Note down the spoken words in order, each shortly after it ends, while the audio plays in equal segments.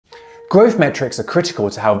Growth metrics are critical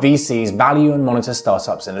to how VCs value and monitor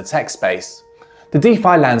startups in the tech space. The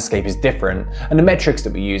DeFi landscape is different, and the metrics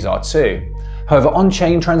that we use are too. However,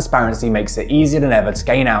 on-chain transparency makes it easier than ever to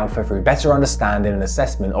gain alpha through better understanding and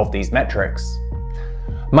assessment of these metrics.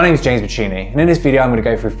 My name is James Bachini, and in this video I'm going to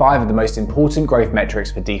go through 5 of the most important growth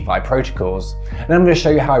metrics for DeFi protocols, and then I'm going to show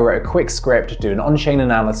you how I wrote a quick script to do an on-chain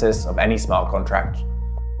analysis of any smart contract.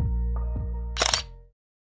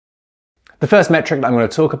 The first metric that I'm going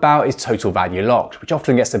to talk about is total value locked, which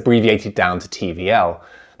often gets abbreviated down to TVL.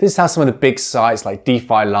 This is how some of the big sites like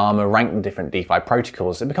DeFi Llama rank the different DeFi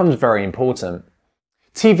protocols. It becomes very important.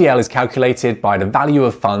 TVL is calculated by the value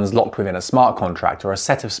of funds locked within a smart contract or a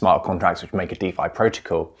set of smart contracts which make a DeFi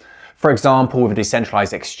protocol. For example, with a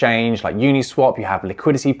decentralized exchange like Uniswap, you have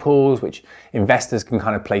liquidity pools, which investors can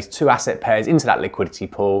kind of place 2 asset pairs into that liquidity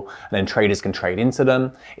pool, and then traders can trade into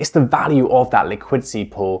them. It's the value of that liquidity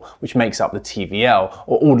pool which makes up the TVL,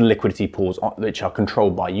 or all the liquidity pools which are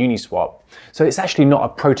controlled by Uniswap. So it's actually not a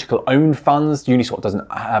protocol-owned funds. Uniswap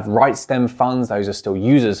doesn't have rights to them funds. Those are still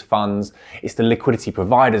users' funds. It's the liquidity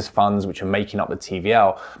providers' funds which are making up the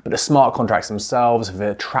TVL. But the smart contracts themselves have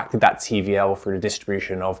attracted that TVL through the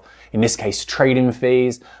distribution of, in this case, trading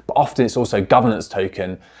fees. But often it's also governance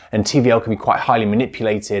token, and TVL can be quite highly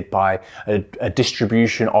manipulated by a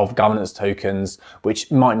distribution of governance tokens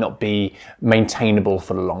which might not be maintainable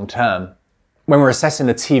for the long term. When we're assessing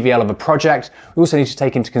the TVL of a project, we also need to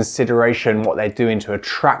take into consideration what they're doing to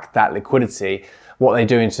attract that liquidity, what they're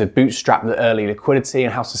doing to bootstrap the early liquidity,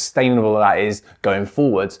 and how sustainable that is going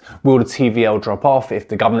forwards. Will the TVL drop off if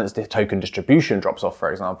the governance token distribution drops off,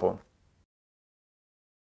 for example?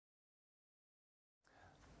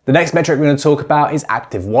 The next metric we're going to talk about is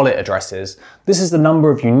active wallet addresses. This is the number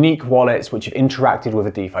of unique wallets which have interacted with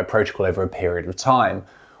a DeFi protocol over a period of time.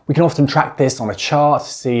 We can often track this on a chart to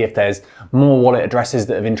see if there's more wallet addresses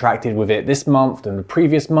that have interacted with it this month than the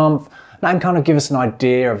previous month. That can kind of give us an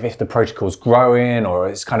idea of if the protocol's growing or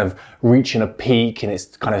it's kind of reaching a peak and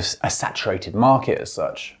it's kind of a saturated market as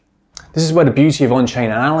such. This is where the beauty of on-chain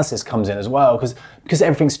analysis comes in as well, because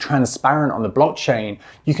everything's transparent on the blockchain.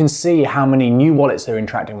 You can see how many new wallets are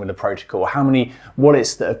interacting with the protocol, how many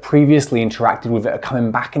wallets that have previously interacted with it are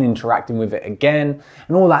coming back and interacting with it again,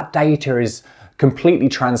 and all that data is completely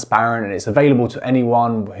transparent, and it's available to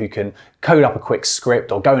anyone who can code up a quick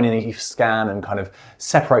script or go in an ETH scan and kind of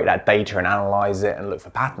separate that data and analyze it and look for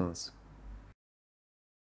patterns.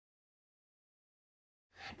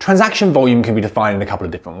 Transaction volume can be defined in a couple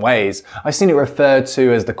of different ways. I've seen it referred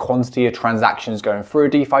to as the quantity of transactions going through a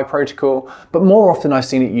DeFi protocol, but more often I've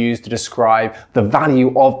seen it used to describe the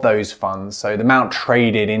value of those funds, so the amount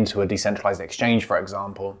traded into a decentralized exchange, for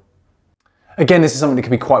example. Again, this is something that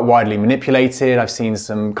can be quite widely manipulated. I've seen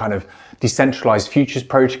some kind of decentralized futures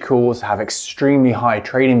protocols have extremely high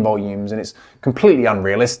trading volumes, and it's completely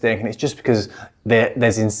unrealistic, and it's just because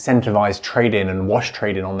there's incentivized trading and wash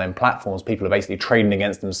trading on them platforms. People are basically trading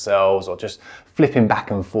against themselves or just flipping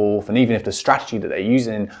back and forth, and even if the strategy that they're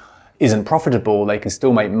using isn't profitable, they can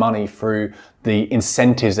still make money through the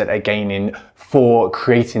incentives that they're gaining for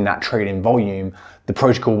creating that trading volume. The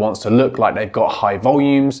protocol wants to look like they've got high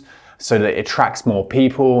volumes, so that it attracts more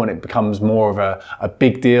people and it becomes more of a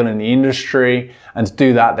big deal in the industry. And to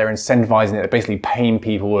do that, they're incentivizing it, they're basically paying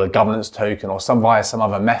people a governance token or via some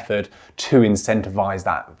other method to incentivize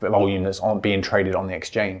that volume that's being traded on the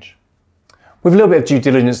exchange. With a little bit of due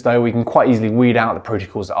diligence though, we can quite easily weed out the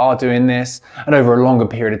protocols that are doing this, and over a longer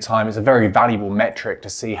period of time, it's a very valuable metric to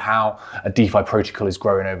see how a DeFi protocol is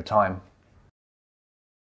growing over time.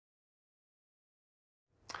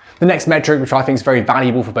 The next metric, which I think is very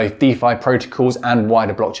valuable for both DeFi protocols and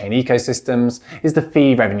wider blockchain ecosystems, is the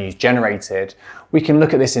fee revenues generated. We can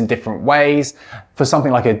look at this in different ways. For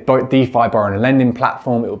something like a DeFi borrowing and lending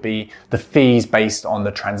platform, it will be the fees based on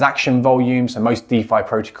the transaction volume. So most DeFi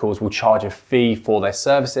protocols will charge a fee for their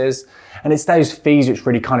services. And it's those fees which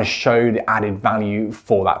really kind of show the added value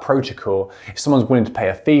for that protocol. If someone's willing to pay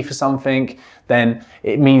a fee for something, then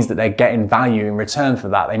it means that they're getting value in return for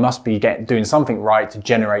that. They must be doing something right to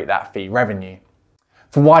generate that fee revenue.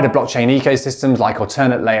 For wider blockchain ecosystems like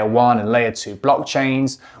alternate layer 1 and layer 2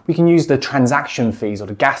 blockchains, we can use the transaction fees or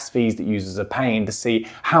the gas fees that users are paying to see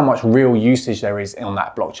how much real usage there is on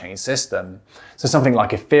that blockchain system. So something like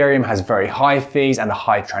Ethereum has very high fees and a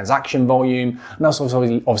high transaction volume, and that's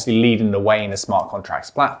obviously leading the way in the smart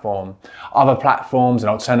contracts platform. Other platforms and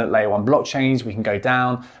alternate layer 1 blockchains, we can go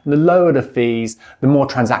down, and the lower the fees, the more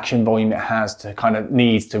transaction volume it has to kind of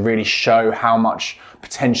needs to really show how much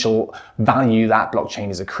potential value that blockchain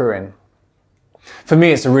is accruing. For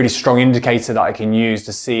me, it's a really strong indicator that I can use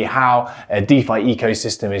to see how a DeFi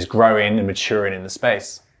ecosystem is growing and maturing in the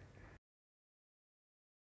space.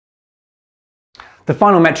 The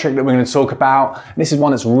final metric that we're going to talk about, and this is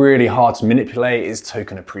one that's really hard to manipulate, is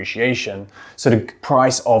token appreciation. So the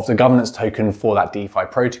price of the governance token for that DeFi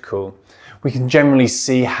protocol. We can generally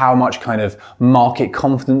see how much kind of market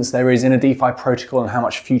confidence there is in a DeFi protocol and how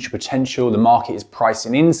much future potential the market is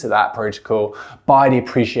pricing into that protocol by the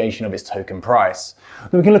appreciation of its token price.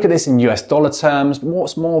 And we can look at this in US dollar terms, but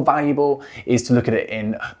what's more valuable is to look at it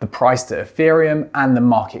in the price to Ethereum and the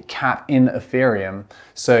market cap in Ethereum.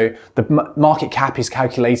 So the market cap is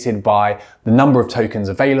calculated by the number of tokens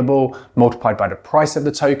available multiplied by the price of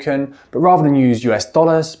the token, but rather than use US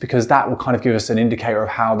dollars, because that will kind of give us an indicator of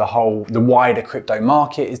how the wider crypto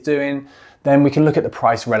market is doing, then we can look at the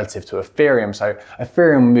price relative to Ethereum. So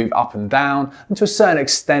Ethereum will move up and down, and to a certain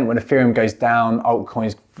extent when Ethereum goes down,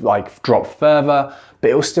 altcoins like drop further, but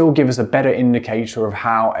it will still give us a better indicator of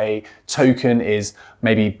how a token is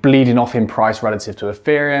maybe bleeding off in price relative to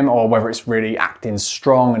Ethereum, or whether it's really acting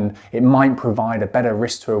strong, and it might provide a better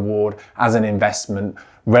risk to reward as an investment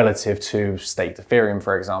relative to staked Ethereum,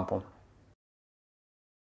 for example.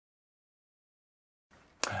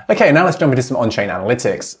 Okay, now let's jump into some on-chain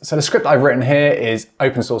analytics. So the script I've written here is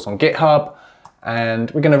open source on GitHub, and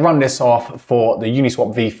we're going to run this off for the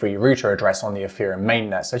Uniswap v3 router address on the Ethereum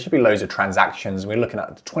mainnet. So there should be loads of transactions. We're looking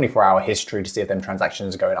at the 24-hour history to see if them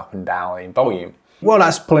transactions are going up and down in volume. While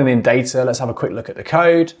that's pulling in data, let's have a quick look at the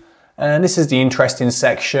code. And this is the interesting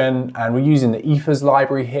section, and we're using the ethers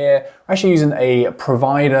library here. We're actually using a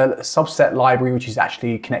provider subset library, which is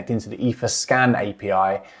actually connecting to the Etherscan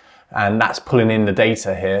API. And that's pulling in the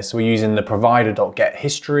data here. So we're using the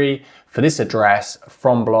provider.getHistory for this address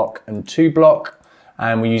from block and to block.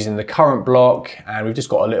 And we're using the current block, and we've just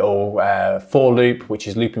got a little for loop, which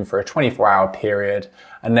is looping for a 24-hour period.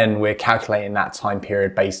 And then we're calculating that time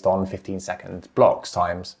period based on 15-second blocks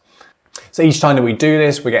times. So each time that we do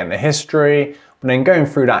this, we're getting the history, and then going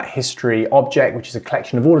through that history object, which is a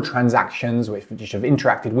collection of all the transactions which have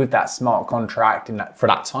interacted with that smart contract for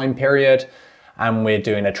that time period. And we're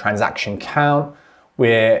doing a transaction count.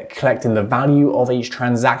 We're collecting the value of each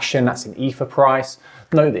transaction, that's an ether price.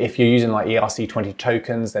 Note that if you're using like ERC20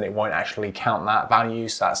 tokens, then it won't actually count that value,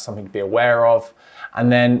 so that's something to be aware of.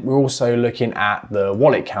 And then we're also looking at the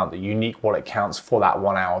wallet count, the unique wallet counts for that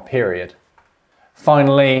 1 hour period.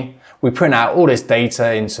 Finally, we print out all this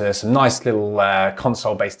data into some nice little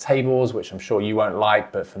console-based tables, which I'm sure you won't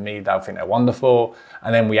like, but for me, they'll think they're wonderful.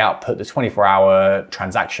 And then we output the 24-hour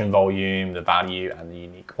transaction volume, the value, and the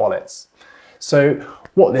unique wallets. So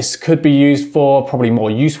what this could be used for, probably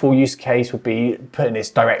more useful use case, would be putting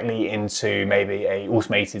this directly into maybe a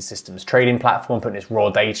automated systems trading platform, putting this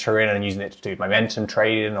raw data in and using it to do momentum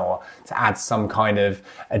trading, or to add some kind of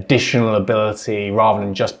additional ability rather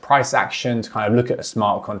than just price action, to kind of look at a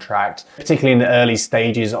smart contract, particularly in the early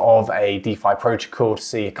stages of a DeFi protocol, to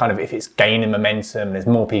see kind of if it's gaining momentum, there's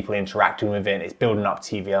more people interacting with it, it's building up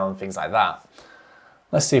TVL and things like that.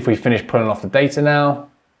 Let's see if we finish pulling off the data now.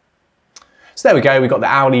 So there we go, we've got the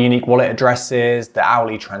hourly unique wallet addresses, the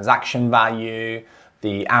hourly transaction value,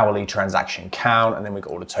 the hourly transaction count, and then we've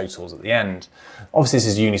got all the totals at the end. Obviously this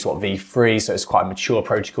is Uniswap v3, so it's quite a mature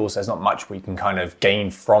protocol, so there's not much we can kind of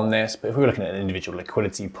gain from this. But if we're looking at an individual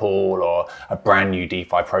liquidity pool or a brand new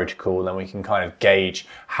DeFi protocol, then we can kind of gauge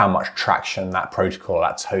how much traction that protocol,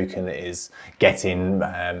 that token is getting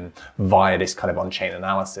via this kind of on-chain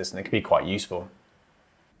analysis, and it can be quite useful.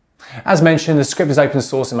 As mentioned, the script is open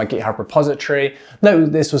source in my GitHub repository.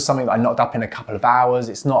 Note this was something that I knocked up in a couple of hours.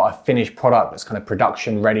 It's not a finished product that's kind of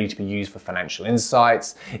production ready to be used for financial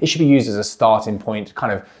insights. It should be used as a starting point to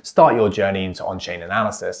kind of start your journey into on-chain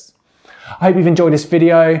analysis. I hope you've enjoyed this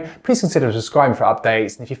video. Please consider subscribing for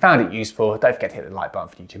updates, and if you found it useful, don't forget to hit the like button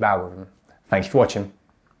for the YouTube algorithm. Thank you for watching.